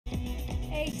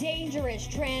A dangerous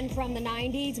trend from the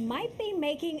 90s might be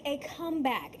making a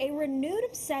comeback. A renewed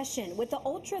obsession with the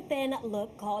ultra-thin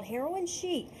look called heroin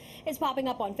chic is popping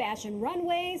up on fashion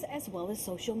runways as well as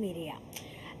social media.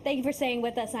 Thank you for staying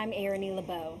with us. I'm Erin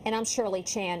LeBeau. And I'm Shirley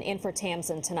Chan in for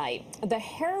Tamsin tonight. The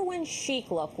heroin chic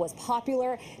look was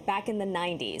popular back in the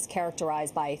 90s,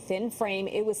 characterized by a thin frame.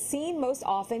 It was seen most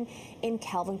often in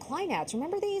Calvin Klein ads.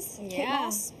 Remember these? Yeah,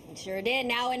 sure did.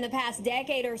 Now, in the past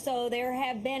decade or so, there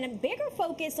have been a bigger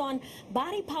focus on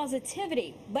body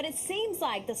positivity. But it seems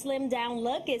like the slimmed down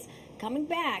look is coming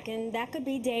back, and that could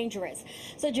be dangerous.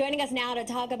 So joining us now to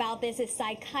talk about this is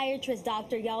psychiatrist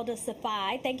Dr. Yalda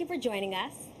Safai. Thank you for joining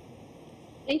us.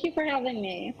 Thank you for having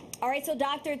me. All right, so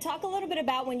doctor, talk a little bit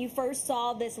about when you first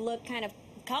saw this look kind of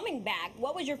coming back.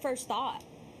 What was your first thought?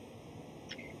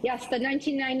 Yes, the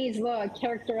 1990s look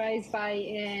characterized by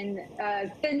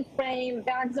thin frame,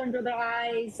 bags under the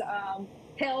eyes,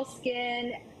 pale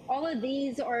skin. All of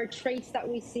these are traits that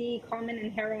we see common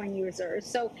in heroin users.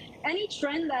 So any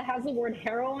trend that has the word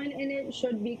heroin in it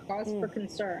should be cause for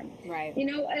concern. Right. You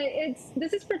know,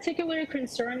 this is particularly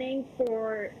concerning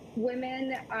for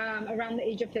women around the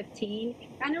age of 15.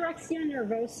 Anorexia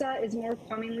nervosa is more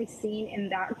commonly seen in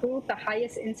that group. The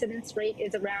highest incidence rate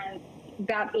is around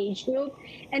that age group.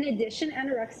 In addition,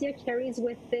 anorexia carries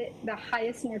with it the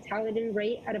highest mortality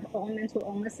rate out of all mental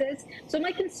illnesses. So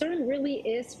my concern really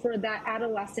is for that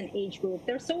adolescent age group.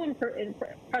 They're so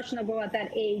impressionable at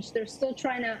that age. They're still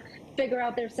trying to figure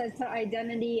out their sense of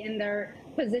identity and their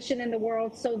position in the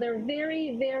world. So they're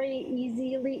very, very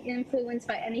easily influenced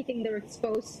by anything they're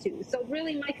exposed to. So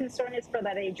really my concern is for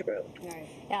that age group. Right.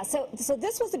 Yeah, so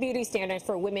this was the beauty standard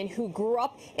for women who grew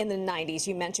up in the 90s.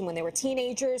 You mentioned when they were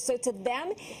teenagers. So to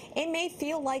them, it may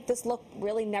feel like this look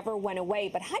really never went away.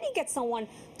 But how do you get someone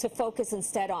to focus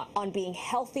instead on being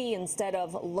healthy instead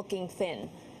of looking thin?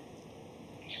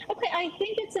 Okay, I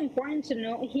think it's important to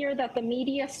note here that the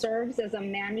media serves as a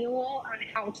manual on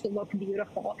how to look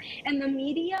beautiful. And the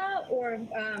media or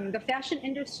the fashion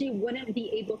industry wouldn't be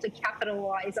able to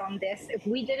capitalize on this if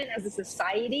we didn't, as a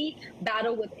society,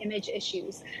 battle with image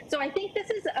issues. So I think this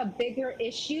is a bigger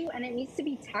issue and it needs to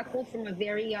be tackled from a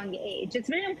very young age. It's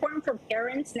very important for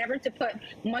parents never to put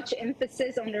much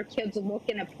emphasis on their kids' look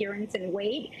and appearance and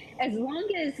weight. As long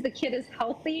as the kid is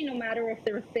healthy, no matter if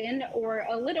they're thin or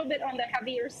a little bit on the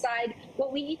heavier side,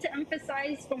 what we need to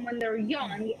emphasize from when they're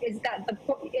young is that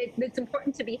it's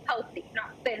important to be healthy,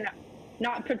 not thin,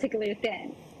 not particularly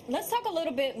thin. Let's talk a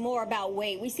little bit more about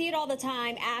weight. We see it all the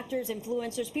time, actors,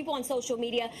 influencers, people on social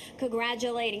media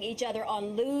congratulating each other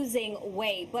on losing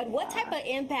weight. But what type of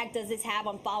impact does this have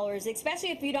on followers, especially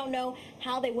if you don't know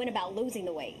how they went about losing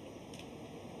the weight?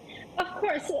 Of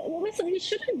course. Listen, we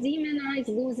shouldn't demonize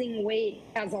losing weight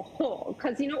as a whole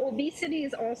because, you know, obesity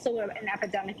is also an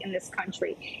epidemic in this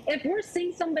country. If we're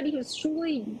seeing somebody who's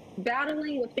truly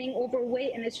battling with being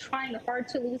overweight and is trying hard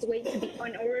to lose weight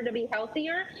in order to be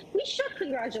healthier, we should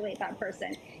congratulate that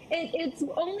person. It's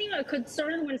only a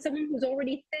concern when someone who's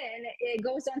already thin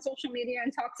goes on social media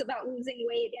and talks about losing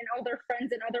weight and all their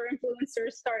friends and other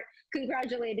influencers start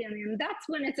congratulating them. That's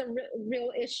when it's a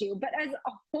real issue. But as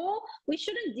a whole, we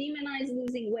shouldn't demonize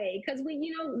losing weight because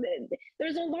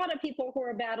there's a lot of people who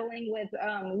are battling with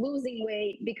losing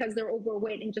weight because they're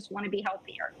overweight and just want to be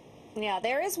healthier. Yeah,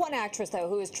 there is one actress, though,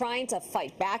 who is trying to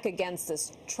fight back against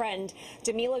this trend.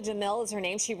 Jamila Jamil is her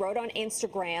name. She wrote on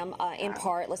Instagram, in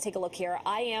part, let's take a look here.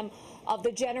 I am of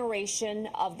the generation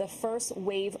of the first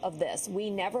wave of this. We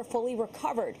never fully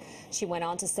recovered. She went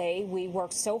on to say, we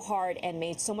worked so hard and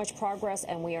made so much progress,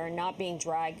 and we are not being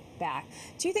dragged back.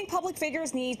 Do you think public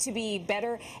figures need to be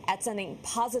better at sending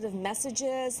positive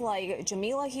messages like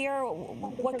Jamila here?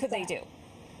 What could they do?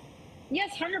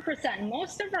 Yes, 100%.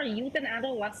 Most of our youth and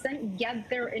adolescents get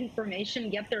their information,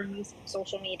 get their news from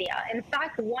social media. In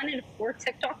fact, 1 in 4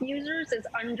 TikTok users is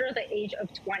under the age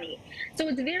of 20. So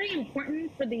it's very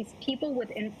important for these people with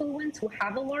influence who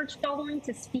have a large following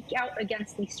to speak out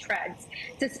against these trends,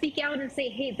 to speak out and say,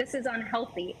 hey, this is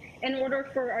unhealthy, in order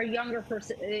for our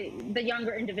the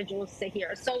younger individuals to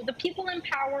hear. So the people in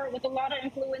power with a lot of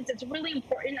influence, it's really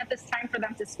important at this time for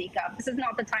them to speak up. This is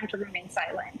not the time to remain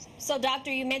silent. So,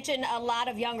 doctor, you mentioned a lot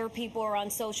of younger people are on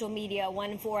social media,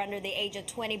 1 in 4 under the age of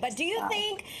 20. But do you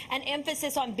think an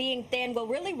emphasis on being thin will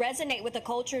really resonate with the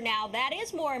culture now that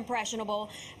is more impressionable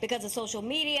because of social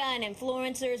media and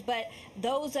influencers, but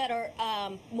those that are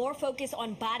more focused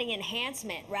on body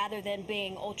enhancement rather than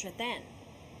being ultra thin?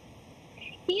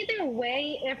 Either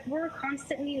way, if we're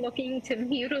constantly looking to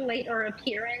mutilate our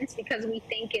appearance because we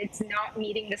think it's not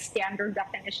meeting the standard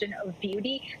definition of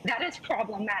beauty, that is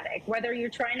problematic, whether you're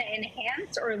trying to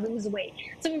enhance or lose weight.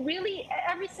 So really,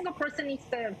 every single person needs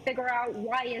to figure out,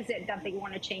 why is it that they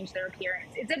want to change their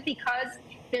appearance? Is it because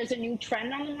there's a new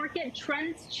trend on the market?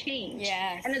 Trends change.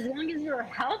 Yes. And as long as you're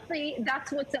healthy,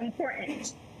 that's what's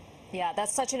important. Yeah,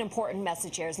 that's such an important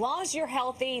message here. As long as you're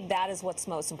healthy, that is what's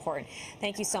most important.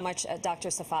 Thank you so much, Dr.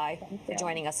 Safai, for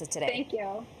joining us today. Thank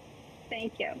you.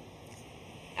 Thank you.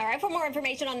 All right, for more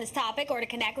information on this topic or to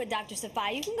connect with Dr.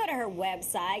 Safai, you can go to her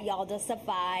website,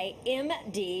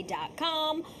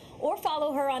 YaldaSafaiMD.com, or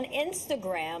follow her on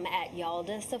Instagram at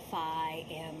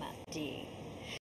YaldaSafaiMD.